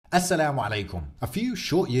Assalamu alaikum. A few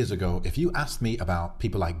short years ago, if you asked me about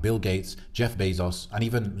people like Bill Gates, Jeff Bezos, and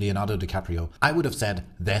even Leonardo DiCaprio, I would have said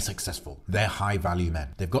they're successful. They're high value men.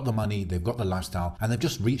 They've got the money, they've got the lifestyle, and they've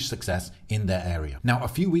just reached success in their area. Now, a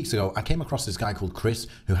few weeks ago, I came across this guy called Chris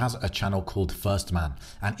who has a channel called First Man.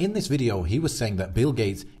 And in this video, he was saying that Bill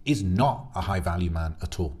Gates is not a high value man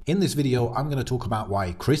at all. In this video, I'm going to talk about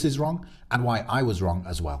why Chris is wrong and why I was wrong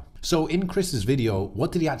as well. So in Chris's video,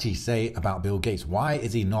 what did he actually say about Bill Gates? Why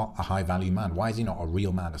is he not a high value man? Why is he not a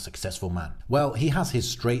real man, a successful man? Well, he has his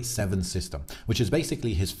straight 7 system, which is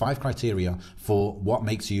basically his 5 criteria for what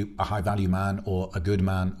makes you a high value man or a good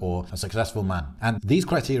man or a successful man. And these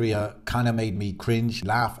criteria kind of made me cringe,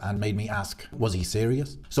 laugh, and made me ask, was he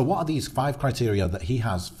serious? So what are these 5 criteria that he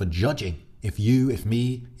has for judging if you, if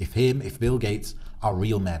me, if him, if Bill Gates are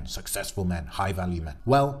real men, successful men, high value men?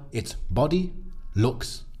 Well, it's body,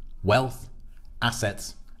 looks, wealth,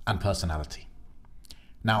 assets, and personality.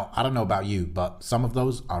 Now, I don't know about you, but some of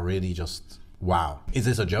those are really just wow. Is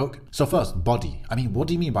this a joke? So first, body. I mean, what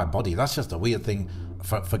do you mean by body? That's just a weird thing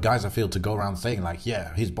for guys, I feel, to go around saying like,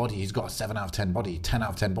 yeah, his body, he's got a 7 out of 10 body, 10 out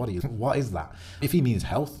of 10 body. What is that? If he means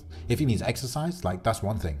health, if he means exercise, like that's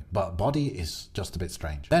one thing, but body is just a bit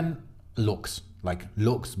strange. Then looks. Like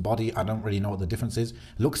looks, body, I don't really know what the difference is.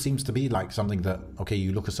 Looks seems to be like something that, okay,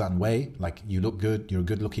 you look a certain way, like you look good, you're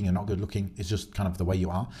good looking, you're not good looking. It's just kind of the way you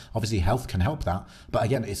are. Obviously health can help that, but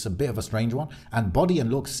again, it's a bit of a strange one. And body and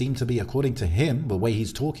looks seem to be, according to him, the way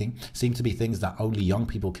he's talking, seem to be things that only young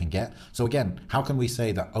people can get. So again, how can we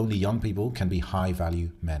say that only young people can be high value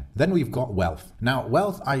men? Then we've got wealth. Now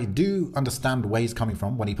wealth, I do understand where he's coming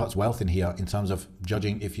from when he puts wealth in here in terms of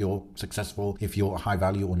judging if you're successful, if you're high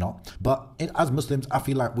value or not. But as Muslims, I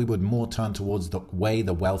feel like we would more turn towards the way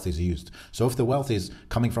the wealth is used. So if the wealth is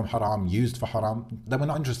coming from haram, used for haram, then we're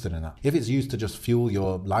not interested in that. If it's used to just fuel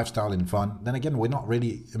your lifestyle and fun, then again, we're not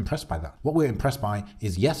really impressed by that. What we're impressed by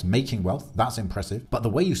is, yes, making wealth, that's impressive, but the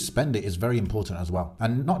way you spend it is very important as well.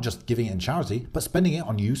 And not just giving it in charity, but spending it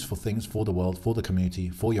on useful things for the world, for the community,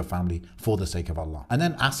 for your family, for the sake of Allah. And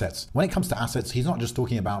then assets. When it comes to assets, he's not just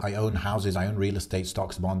talking about I own houses, I own real estate,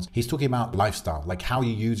 stocks, bonds. He's talking about lifestyle, like how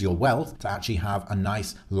you use your wealth to actually have a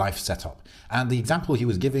nice life setup. And the example he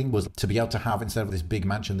was giving was to be able to have, instead of this big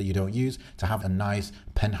mansion that you don't use, to have a nice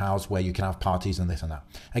penthouse where you can have parties and this and that.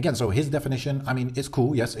 Again, so his definition, I mean, it's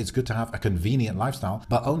cool. Yes, it's good to have a convenient lifestyle,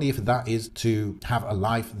 but only if that is to have a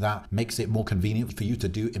life that makes it more convenient for you to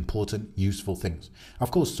do important, useful things.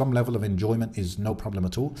 Of course, some level of enjoyment is no problem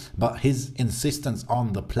at all, but his insistence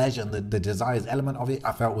on the pleasure and the desires element of it,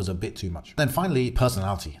 I felt was a bit too much. Then finally,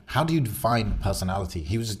 personality. How do you define personality?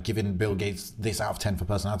 He was just giving Bill Gates this out of 10 for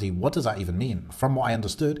personality. What does that even mean? From what I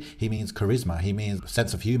understood, he means charisma, he means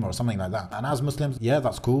sense of humor or something like that. And as Muslims, yeah,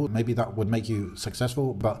 that's cool. Maybe that would make you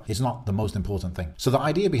successful, but it's not the most important thing. So the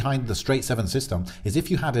idea behind the straight 7 system is if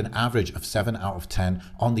you had an average of 7 out of 10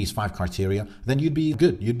 on these 5 criteria, then you'd be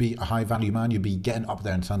good. You'd be a high value man. You'd be getting up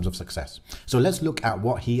there in terms of success. So let's look at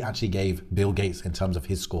what he actually gave Bill Gates in terms of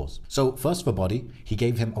his scores. So first, for body, he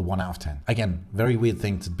gave him a 1 out of 10. Again, very weird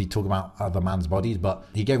thing to be talking about other man's bodies, but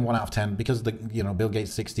he gave him 1 out of 10 because Bill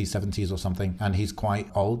Gates 60s, 70s or something, and he's quite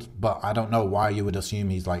old, but I don't know why you would assume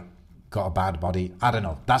he's like got a bad body. I don't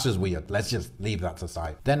know. That's just weird. Let's just leave that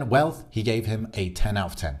aside. Then wealth, he gave him a 10 out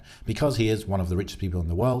of 10 because he is one of the richest people in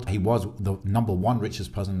the world. He was the #1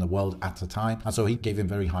 richest person in the world at the time. And so he gave him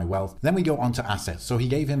very high wealth. Then we go on to assets. So he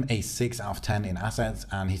gave him a 6 out of 10 in assets.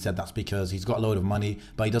 And he said that's because he's got a load of money,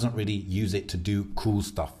 but he doesn't really use it to do cool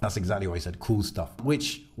stuff. That's exactly what he said. Cool stuff,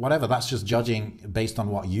 which whatever, that's just judging based on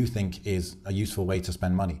what you think is a useful way to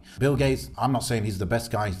spend money. Bill Gates, I'm not saying he's the best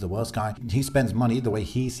guy, he's the worst guy. He spends money the way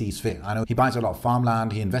he sees fit. I know he buys a lot of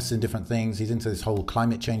farmland, he invests in different things, he's into this whole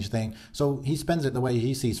climate change thing. So he spends it the way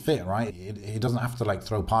he sees fit, right? He doesn't have to like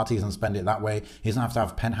throw parties and spend it that way. He doesn't have to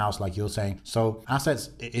have a penthouse like you're saying. So assets,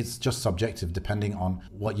 it's just subjective depending on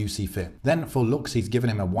what you see fit. Then for looks, he's given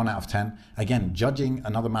him a 1 out of 10. Again, judging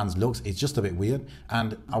another man's looks is just a bit weird.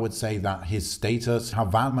 And I would say that his status, how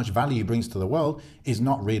much value he brings to the world is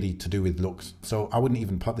not really to do with looks. So I wouldn't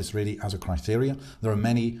even put this really as a criteria. There are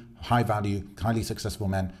many high value, highly successful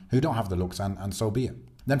men who don't have the looks, and so be it.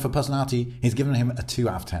 Then for personality, he's given him a 2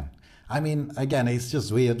 out of 10. I mean, again, it's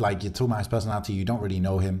just weird. Like, you're talking about his personality, you don't really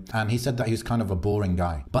know him. And he said that he was kind of a boring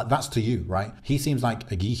guy. But that's to you, right? He seems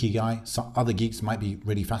like a geeky guy. Some other geeks might be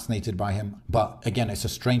really fascinated by him. But again, it's a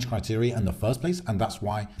strange criteria in the first place. And that's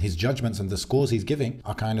why his judgments and the scores he's giving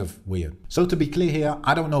are kind of weird. So to be clear here,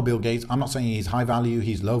 I don't know Bill Gates. I'm not saying he's high value,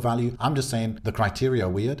 he's low value. I'm just saying the criteria are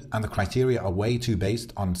weird. And the criteria are way too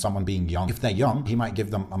based on someone being young. If they're young, he might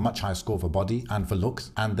give them a much higher score for body and for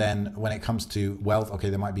looks. And then when it comes to wealth, okay,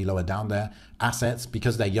 they might be lower down around there. Assets,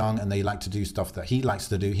 because they're young and they like to do stuff that he likes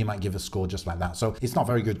to do, he might give a score just like that. So it's not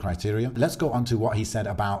very good criteria. Let's go on to what he said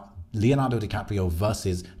about Leonardo DiCaprio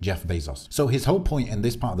versus Jeff Bezos. So his whole point in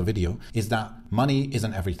this part of the video is that money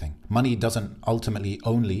isn't everything. Money doesn't ultimately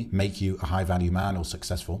only make you a high value man or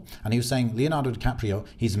successful. And he was saying Leonardo DiCaprio,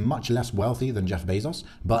 he's much less wealthy than Jeff Bezos,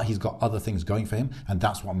 but he's got other things going for him. And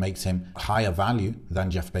that's what makes him higher value than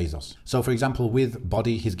Jeff Bezos. So for example, with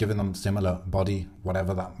body, he's given them similar body,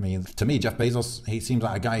 whatever that means. To me, Jeff Bezos, he seems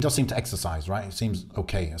like a guy, he does seem to exercise, right? He seems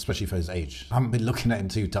okay, especially for his age. I haven't been looking at him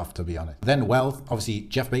too tough, to be honest. Then wealth, obviously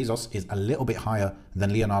Jeff Bezos is a little bit higher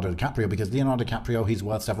than Leonardo DiCaprio, because Leonardo DiCaprio, he's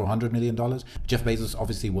worth several $100 million. Jeff Bezos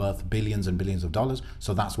obviously worth billions and billions of dollars.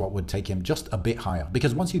 So that's what would take him just a bit higher,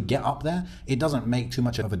 because once you get up there, it doesn't make too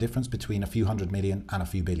much of a difference between a few $100 million and a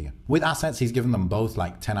few billion. With assets, he's given them both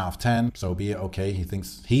like 10 out of 10. So be it, okay. He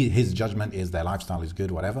thinks his judgment is their lifestyle is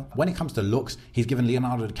good, whatever. When it comes to looks, he's given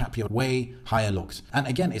Leonardo DiCaprio way higher looks. And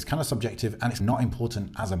again, it's kind of subjective, and it's not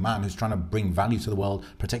important as a man who's trying to bring value to the world,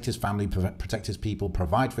 protect his family, protect his people,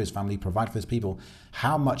 provide for his family, provide for his people.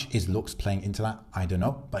 How much is looks playing into that? I don't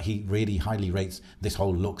know, but he really highly rates this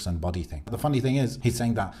whole looks and body thing. The funny thing is, he's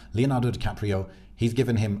saying that Leonardo DiCaprio, he's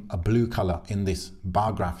given him a blue color in this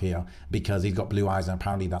bar graph here because he's got blue eyes and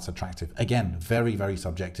apparently that's attractive. Again, very, very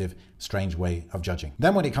subjective, strange way of judging.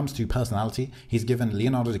 Then when it comes to personality, he's given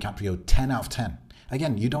Leonardo DiCaprio 10 out of 10.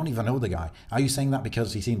 Again, you don't even know the guy. Are you saying that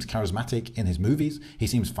because he seems charismatic in his movies? He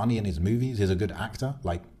seems funny in his movies. He's a good actor.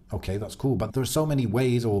 Like, okay, that's cool. But there are so many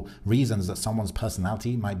ways or reasons that someone's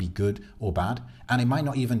personality might be good or bad. And it might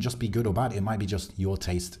not even just be good or bad. It might be just your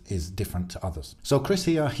taste is different to others. So Chris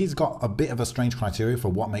here, he's got a bit of a strange criteria for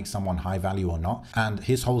what makes someone high value or not. And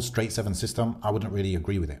his whole straight 7 system, I wouldn't really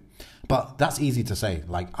agree with it. But that's easy to say.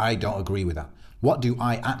 Like, I don't agree with that. What do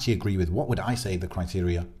I actually agree with? What would I say the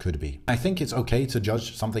criteria could be? I think it's okay to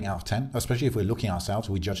judge something out of 10, especially if we're looking at ourselves,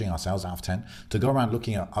 we're judging ourselves out of 10. To go around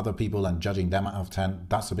looking at other people and judging them out of 10,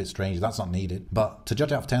 that's a bit strange. That's not needed. But to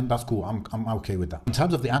judge out of 10, that's cool. I'm okay with that. In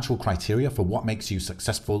terms of the actual criteria for what makes you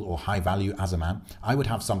successful or high value as a man, I would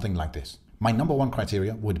have something like this. My number one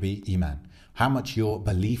criteria would be Iman. How much your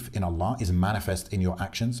belief in Allah is manifest in your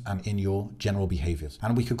actions and in your general behaviors.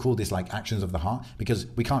 And we could call this like actions of the heart, because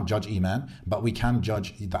we can't judge Iman, but we can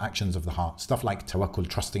judge the actions of the heart. Stuff like tawakkul,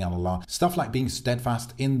 trusting on Allah. Stuff like being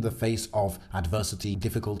steadfast in the face of adversity,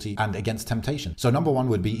 difficulty, and against temptation. So number one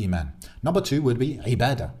would be Iman. Number two would be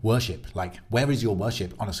ibadah, worship. Like, where is your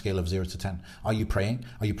worship on a scale of 0 to 10? Are you praying?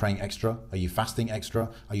 Are you praying extra? Are you fasting extra?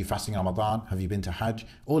 Are you fasting in Ramadan? Have you been to Hajj?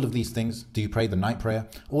 All of these things. Do you pray the night prayer?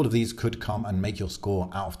 All of these could come and make your score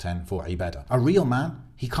out of 10 for ibadah. A real man,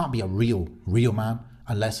 he can't be a real man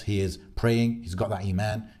unless he is praying, he's got that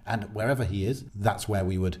Iman, and wherever he is, that's where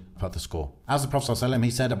we would put the score. As the Prophet ﷺ, he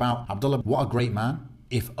said about Abdullah, what a great man,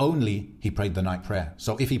 if only he prayed the night prayer.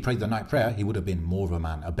 So if he prayed the night prayer, he would have been more of a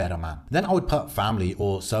man, a better man. Then I would put family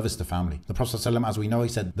or service to family. The Prophet ﷺ, as we know, he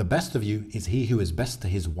said, the best of you is he who is best to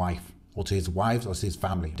his wife, or to his wives, or to his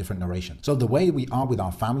family, different narration. So the way we are with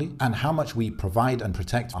our family and how much we provide and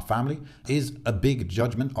protect our family is a big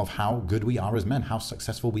judgment of how good we are as men, how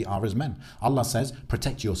successful we are as men. Allah says,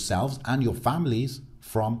 protect yourselves and your families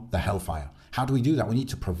from the hellfire. How do we do that? We need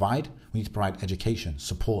to provide. We need to provide education,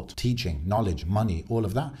 support, teaching, knowledge, money, all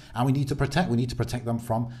of that. And we need to protect them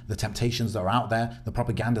from the temptations that are out there, the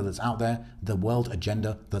propaganda that's out there, the world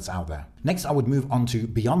agenda that's out there. Next, I would move on to,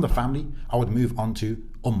 beyond the family, I would move on to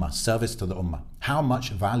ummah, service to the ummah. How much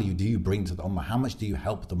value do you bring to the ummah? How much do you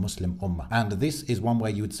help the Muslim ummah? And this is one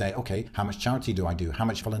way you would say, okay, how much charity do I do? How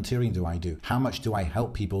much volunteering do I do? How much do I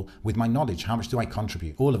help people with my knowledge? How much do I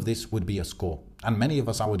contribute? All of this would be a score. And many of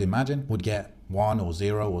us, I would imagine, would get 1 or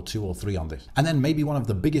 0 or 2 or 3 on this. And then maybe one of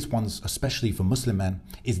the biggest ones, especially for Muslim men,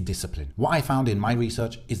 is discipline. What I found in my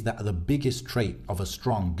research is that the biggest trait of a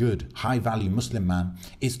strong, good, high-value Muslim man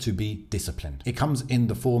is to be disciplined. It comes in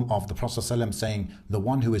the form of the Prophet ﷺ saying, the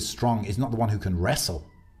one who is strong is not the one who can wrestle.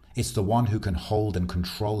 It's the one who can hold and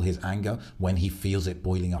control his anger when he feels it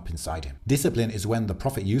boiling up inside him. Discipline is when the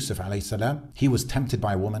Prophet Yusuf alayhi salam, he was tempted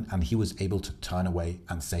by a woman and he was able to turn away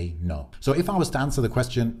and say no. So if I was to answer the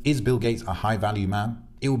question, is Bill Gates a high value man?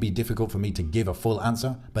 It would be difficult for me to give a full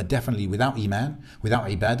answer, but definitely without Iman, without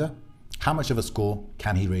Ibadah, how much of a score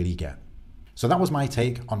can he really get? So that was my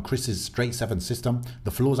take on Chris's straight 7 system,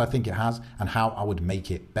 the flaws I think it has and how I would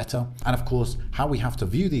make it better. And of course, how we have to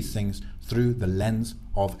view these things through the lens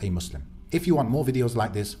of a Muslim. If you want more videos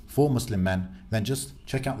like this for Muslim men, then just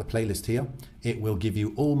check out the playlist here. It will give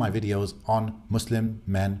you all my videos on Muslim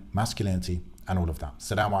men, masculinity and all of that.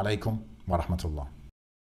 Assalamu alaikum wa rahmatullah.